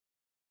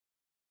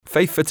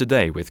Faith for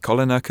Today with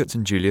Colin Urquhart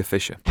and Julia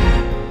Fisher.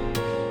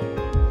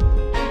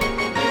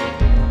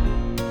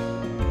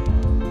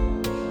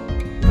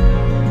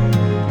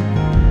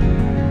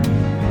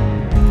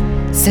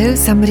 So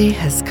somebody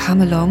has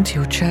come along to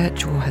your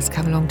church or has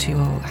come along to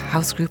your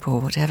house group or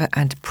whatever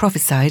and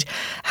prophesied.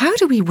 How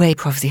do we weigh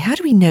prophecy? How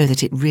do we know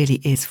that it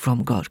really is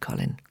from God,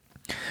 Colin?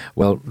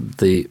 Well,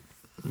 the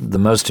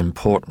most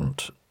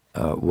important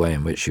way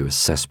in which you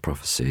assess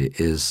prophecy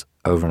is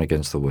over and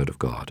against the Word of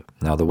God.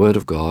 Now, the Word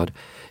of God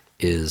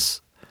is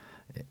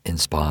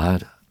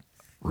inspired,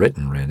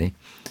 written really,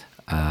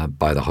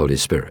 by the Holy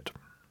Spirit.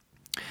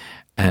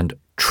 And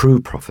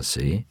true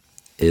prophecy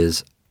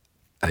is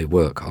a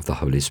work of the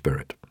Holy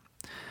Spirit.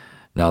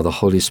 Now, the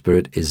Holy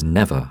Spirit is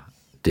never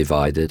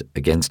divided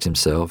against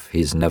himself.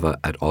 He's never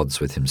at odds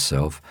with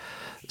himself.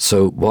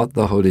 So what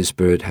the Holy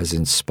Spirit has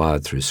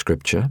inspired through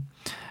Scripture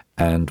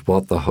and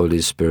what the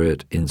Holy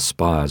Spirit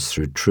inspires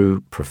through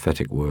true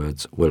prophetic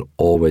words will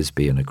always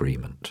be in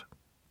agreement.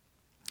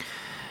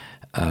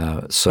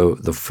 So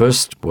the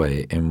first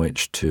way in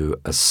which to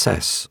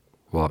assess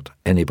what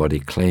anybody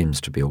claims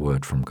to be a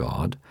word from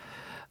God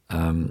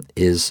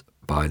is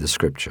by the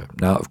Scripture.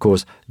 Now, of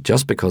course,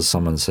 just because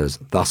someone says,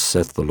 "Thus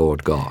saith the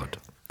Lord God,"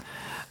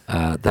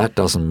 that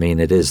doesn't mean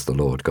it is the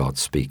Lord God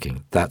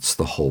speaking. That's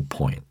the whole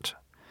point.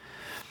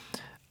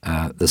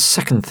 The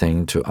second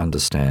thing to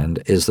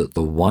understand is that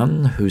the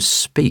one who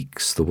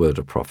speaks the word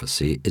of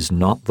prophecy is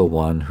not the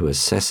one who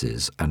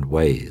assesses and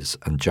weighs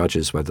and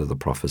judges whether the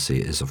prophecy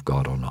is of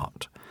God or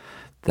not.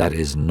 That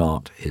is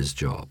not his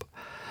job.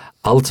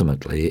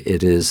 Ultimately,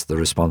 it is the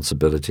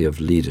responsibility of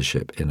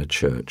leadership in a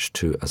church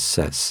to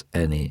assess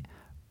any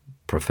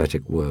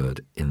prophetic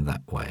word in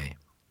that way.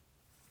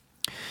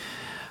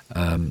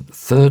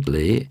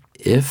 Thirdly,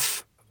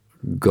 if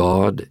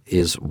God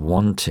is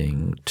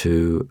wanting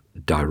to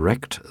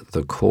direct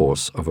the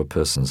course of a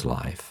person's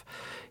life,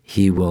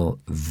 he will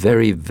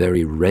very,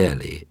 very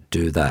rarely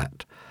do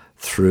that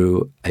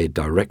through a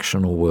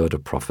directional word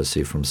of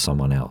prophecy from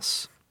someone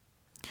else.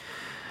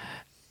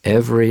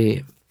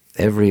 Every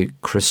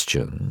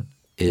Christian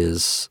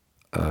is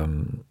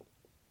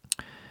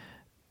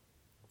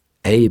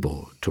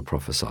able to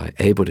prophesy,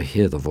 able to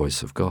hear the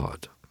voice of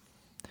God.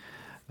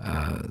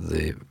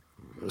 The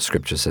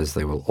Scripture says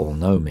they will all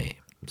know me.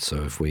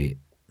 So if we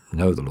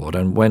know the Lord,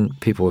 and when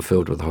people were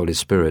filled with the Holy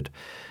Spirit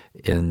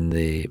in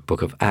the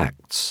book of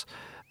Acts,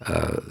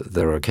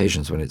 there are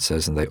occasions when it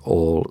says, and they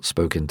all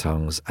spoke in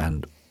tongues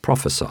and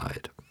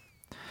prophesied.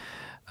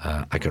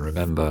 I can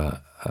remember,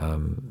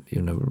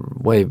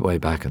 way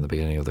back in the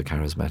beginning of the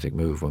charismatic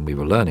move when we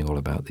were learning all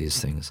about these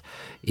things,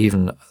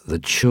 even the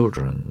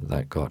children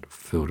that got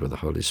filled with the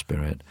Holy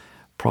Spirit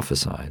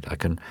prophesied. I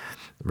can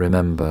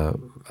remember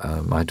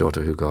my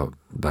daughter who got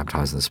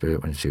baptized in the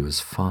Spirit when she was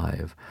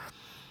 5.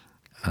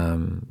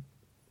 When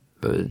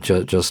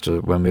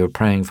we were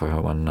praying for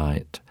her one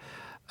night,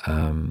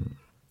 when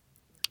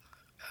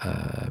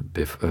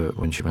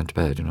she went to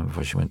bed,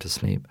 before she went to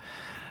sleep,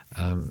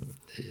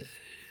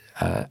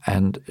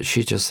 and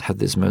she just had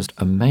this most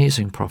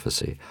amazing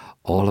prophecy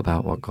all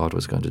about what God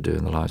was going to do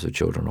in the lives of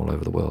children all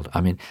over the world.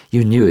 I mean,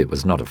 you knew it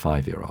was not a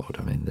 5-year-old.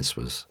 I mean, this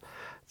was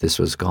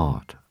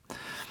God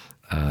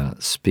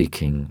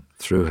speaking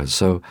through her.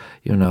 So,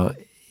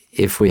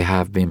 if we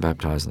have been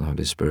baptized in the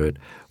Holy Spirit,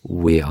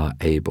 we are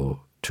able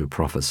to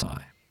prophesy.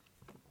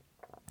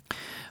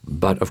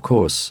 But of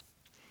course,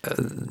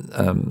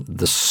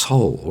 the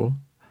soul,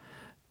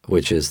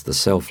 which is the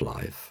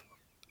self-life,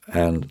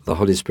 and the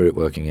Holy Spirit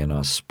working in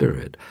our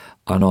spirit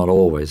are not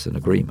always in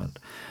agreement.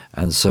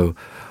 And so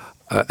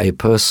a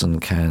person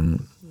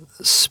can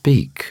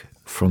speak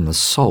from the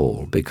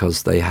soul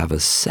because they have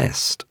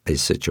assessed a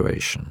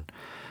situation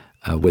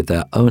with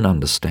their own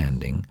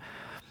understanding,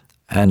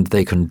 and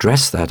they can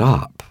dress that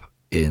up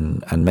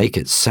and make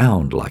it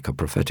sound like a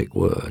prophetic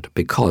word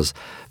because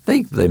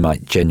they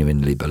might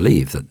genuinely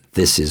believe that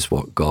this is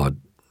what God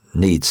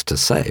needs to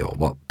say or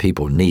what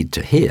people need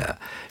to hear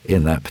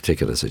in that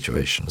particular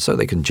situation. So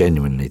they can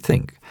genuinely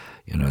think,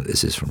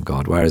 this is from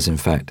God, whereas in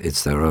fact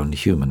it's their own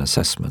human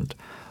assessment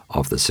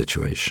of the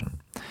situation.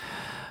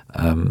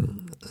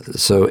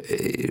 So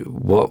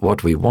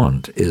what we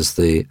want is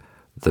the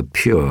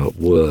pure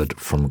word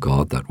from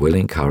God that will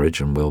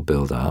encourage and will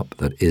build up,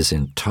 that is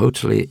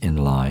totally in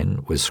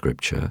line with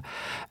Scripture,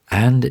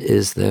 and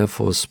is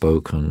therefore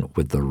spoken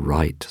with the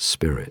right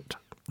spirit.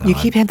 Now, you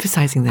keep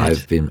emphasizing that.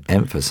 I've been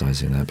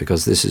emphasizing that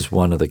because this is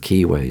one of the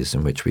key ways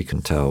in which we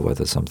can tell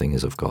whether something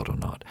is of God or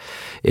not.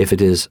 If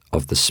it is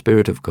of the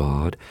Spirit of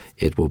God,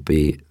 it will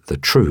be the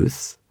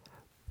truth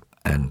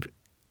and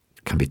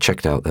can be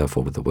checked out,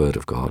 therefore, with the Word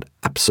of God.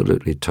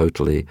 Absolutely,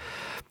 totally.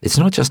 It's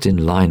not just in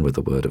line with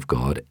the Word of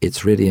God.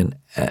 It's really an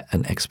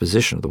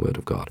exposition of the Word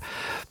of God.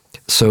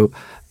 So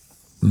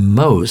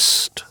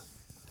most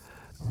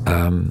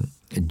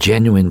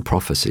genuine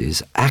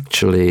prophecies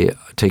actually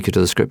take you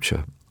to the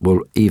Scripture,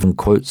 will even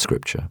quote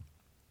Scripture,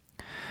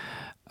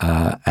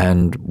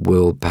 and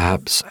will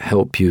perhaps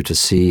help you to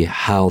see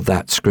how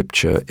that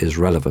Scripture is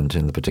relevant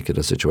in the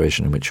particular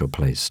situation in which you're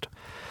placed.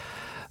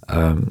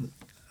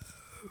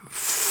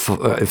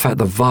 In fact,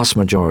 the vast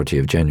majority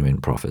of genuine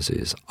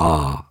prophecies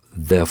are,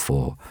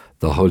 therefore,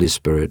 the Holy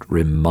Spirit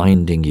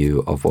reminding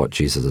you of what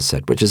Jesus has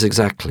said, which is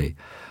exactly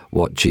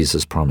what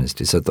Jesus promised.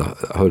 He said the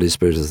Holy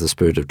Spirit is the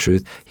Spirit of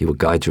truth. He will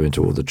guide you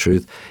into all the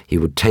truth. He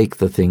will take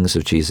the things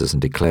of Jesus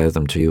and declare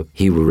them to you.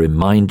 He will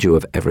remind you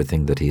of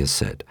everything that he has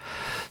said.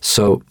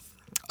 So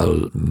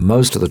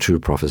most of the true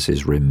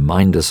prophecies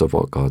remind us of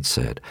what God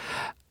said.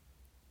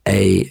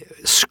 A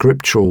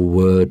scriptural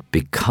word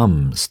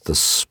becomes the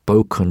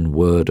spoken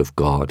word of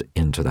God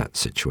into that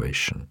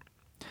situation.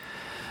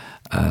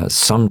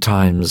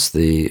 Sometimes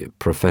the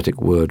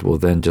prophetic word will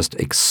then just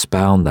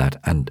expound that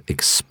and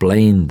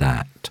explain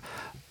that,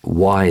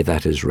 why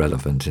that is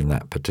relevant in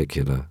that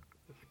particular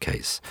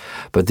case.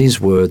 But these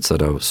words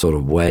that are sort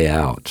of way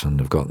out and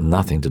have got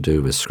nothing to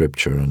do with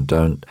Scripture and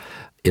don't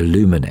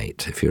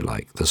illuminate, if you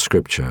like, the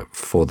Scripture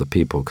for the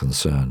people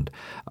concerned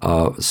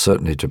are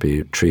certainly to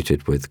be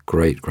treated with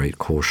great, great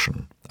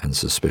caution and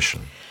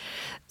suspicion.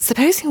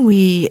 Supposing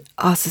we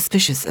are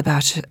suspicious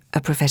about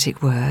a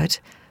prophetic word,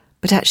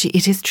 but actually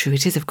it is true,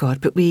 it is of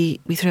God, but we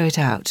throw it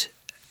out.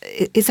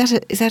 Is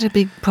that a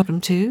big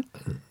problem too?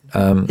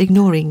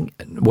 Ignoring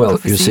well,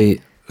 prophecy? You see,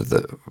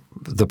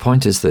 the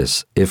point is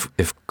this: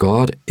 if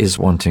God is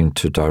wanting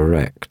to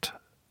direct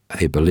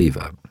a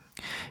believer,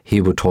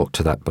 he will talk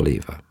to that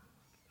believer.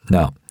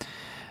 Now,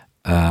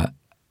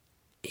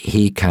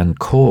 he can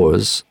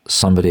cause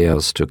somebody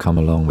else to come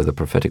along with a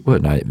prophetic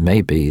word. Now, it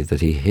may be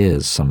that he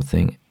hears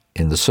something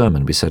in the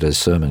sermon. We said a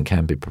sermon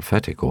can be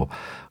prophetic, or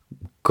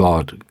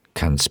God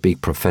can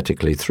speak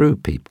prophetically through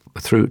people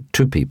through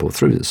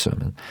the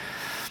sermon.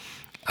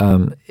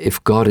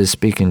 If God is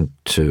speaking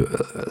to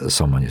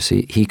someone, you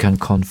see, he can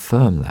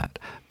confirm that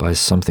by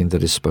something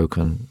that is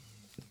spoken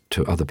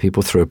to other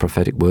people through a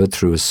prophetic word,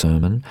 through a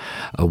sermon,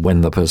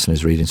 when the person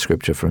is reading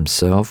Scripture for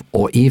himself,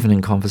 or even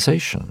in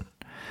conversation.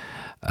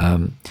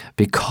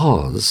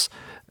 Because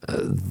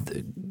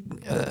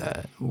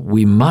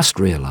we must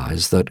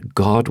realize that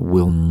God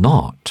will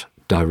not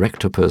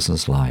direct a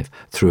person's life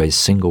through a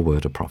single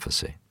word of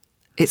prophecy.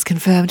 It's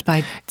confirmed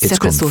by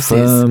separate sources. It's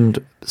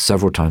confirmed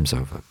several times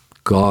over.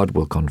 God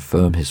will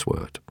confirm his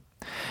word.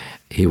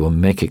 He will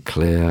make it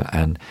clear.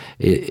 And,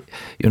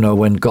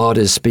 when God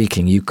is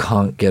speaking, you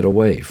can't get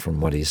away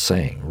from what he's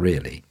saying,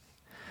 really.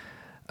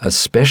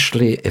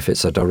 Especially if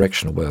it's a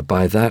directional word.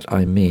 By that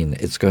I mean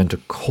it's going to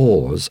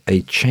cause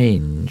a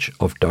change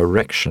of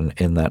direction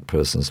in that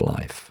person's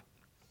life.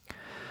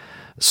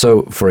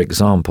 So, for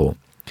example,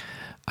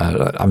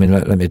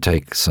 let me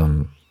take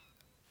some,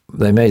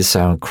 they may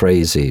sound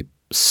crazy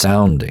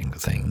sounding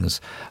things,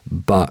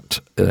 but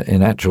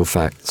in actual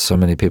fact, so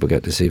many people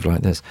get deceived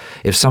like this.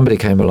 If somebody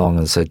came along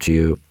and said to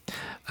you,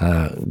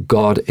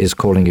 God is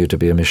calling you to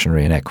be a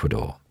missionary in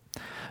Ecuador,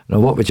 now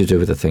what would you do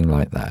with a thing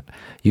like that?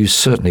 You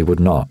certainly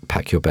would not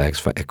pack your bags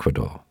for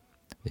Ecuador.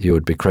 You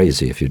would be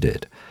crazy if you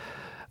did.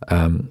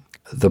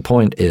 The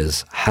point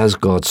is, has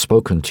God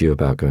spoken to you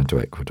about going to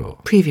Ecuador?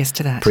 Previous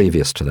to that.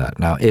 Previous to that.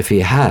 Now, if he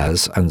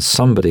has, and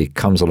somebody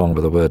comes along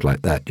with a word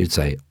like that, you'd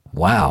say,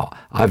 wow,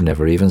 I've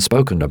never even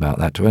spoken about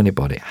that to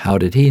anybody. How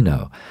did he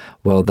know?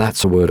 Well,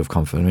 that's a word of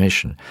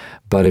confirmation.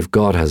 But if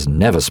God has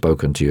never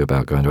spoken to you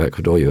about going to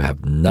Ecuador, you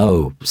have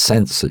no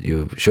sense that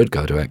you should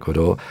go to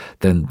Ecuador,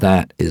 then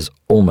that is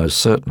almost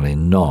certainly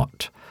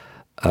not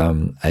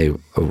a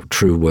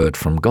true word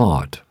from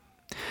God.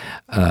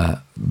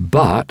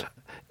 But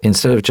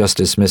instead of just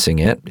dismissing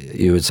it,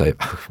 you would say,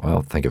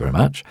 well, thank you very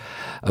much.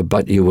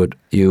 But you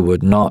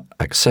would not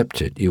accept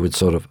it. You would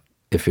sort of,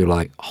 if you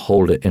like,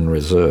 hold it in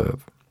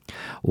reserve.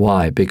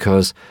 Why?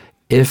 Because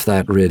if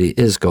that really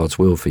is God's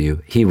will for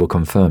you, he will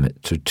confirm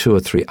it to 2 or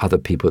 3 other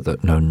people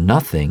that know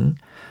nothing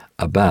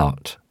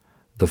about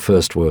the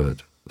first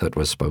word that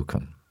was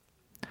spoken.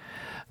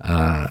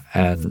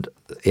 And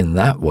in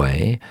that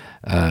way,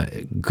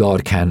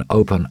 God can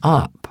open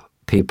up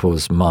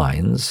people's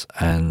minds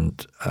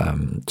and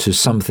to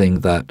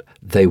something that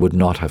they would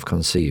not have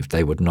conceived,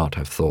 they would not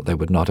have thought, they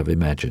would not have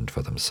imagined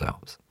for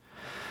themselves.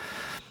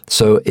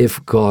 So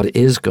if God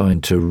is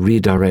going to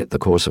redirect the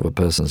course of a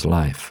person's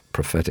life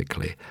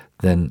prophetically,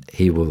 then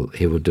he will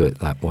do it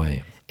that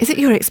way. Is it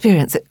your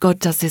experience that God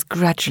does this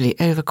gradually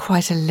over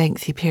quite a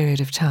lengthy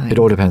period of time? It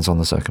all depends on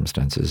the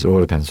circumstances. It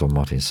all depends on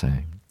what he's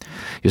saying.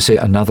 You see,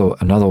 another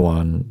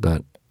one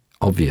that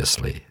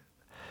obviously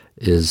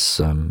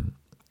is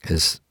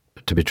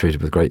to be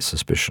treated with great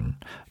suspicion,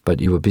 but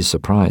you would be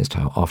surprised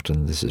how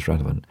often this is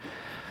relevant.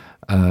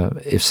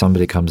 If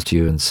somebody comes to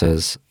you and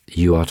says,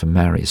 you are to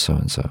marry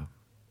so-and-so,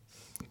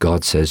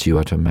 God says you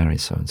are to marry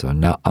so-and-so.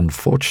 Now,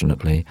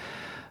 unfortunately,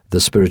 the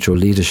spiritual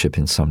leadership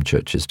in some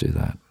churches do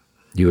that.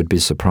 You would be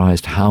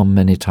surprised how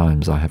many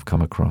times I have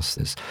come across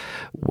this.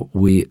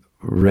 We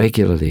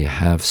regularly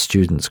have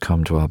students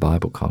come to our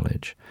Bible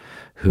college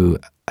who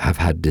have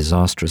had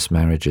disastrous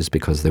marriages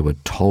because they were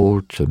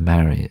told to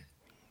marry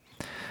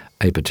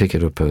a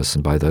particular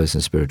person by those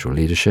in spiritual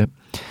leadership,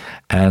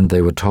 and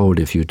they were told,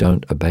 if you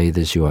don't obey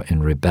this, you are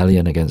in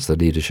rebellion against the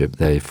leadership,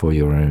 therefore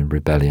you are in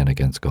rebellion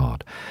against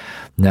God.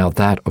 Now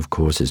that, of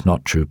course, is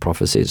not true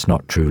prophecy, it's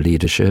not true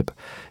leadership,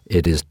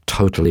 it is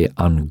totally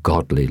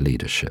ungodly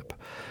leadership.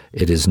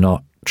 It is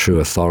not true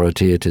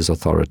authority, it is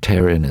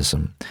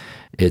authoritarianism.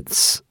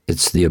 It's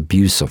the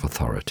abuse of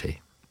authority.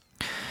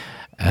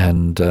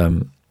 And,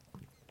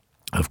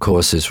 of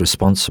course, is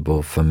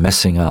responsible for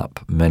messing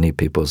up many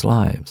people's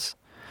lives.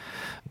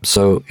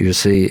 So, you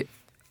see,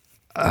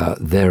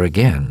 there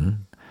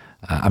again,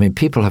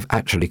 people have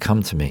actually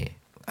come to me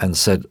and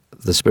said,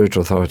 the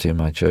spiritual authority in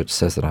my church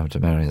says that I'm to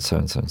marry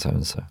so-and-so and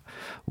so-and-so.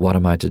 What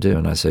am I to do?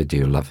 And I say, do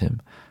you love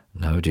him?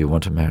 No. Do you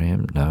want to marry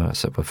him? No. I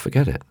said, well,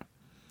 forget it.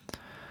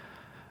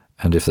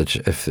 And if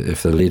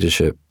the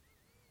leadership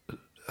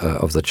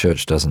of the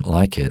church doesn't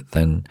like it,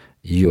 then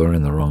you are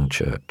in the wrong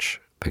church,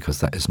 because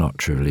that is not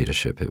true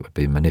leadership. It would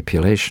be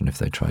manipulation if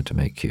they tried to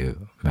make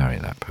you marry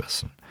that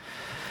person.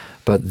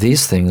 But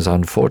these things,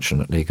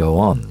 unfortunately, go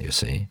on, you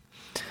see.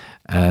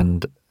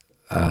 And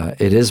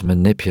it is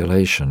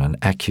manipulation and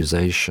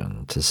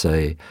accusation to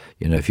say,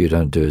 if you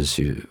don't do as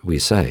we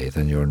say,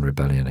 then you're in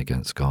rebellion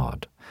against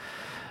God.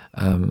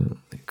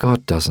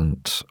 God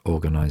doesn't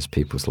organize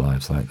people's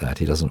lives like that.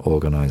 He doesn't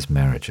organize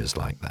marriages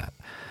like that.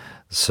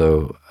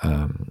 So,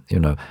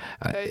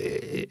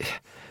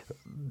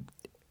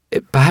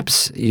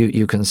 perhaps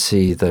you can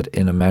see that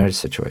in a marriage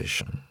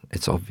situation,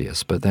 it's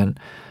obvious, but then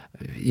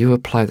you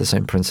apply the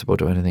same principle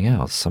to anything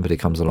else. Somebody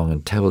comes along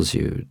and tells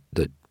you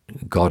that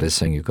God is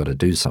saying you've got to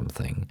do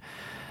something,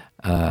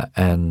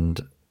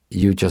 and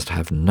you just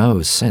have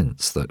no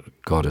sense that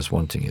God is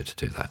wanting you to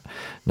do that.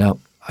 Now,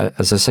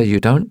 as I say, you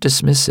don't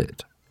dismiss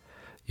it.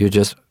 You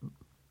just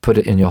put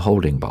it in your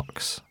holding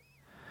box,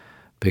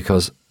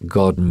 because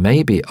God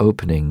may be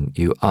opening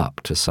you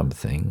up to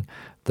something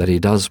that he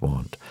does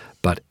want,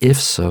 but if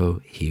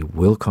so, he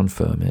will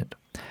confirm it,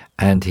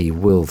 and he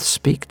will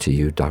speak to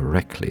you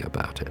directly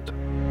about it.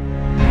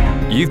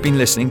 You've been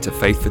listening to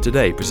Faith for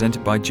Today,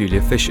 presented by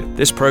Julia Fisher.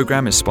 This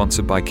program is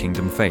sponsored by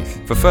Kingdom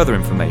Faith. For further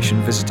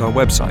information, visit our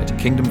website,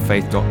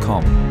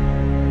 kingdomfaith.com.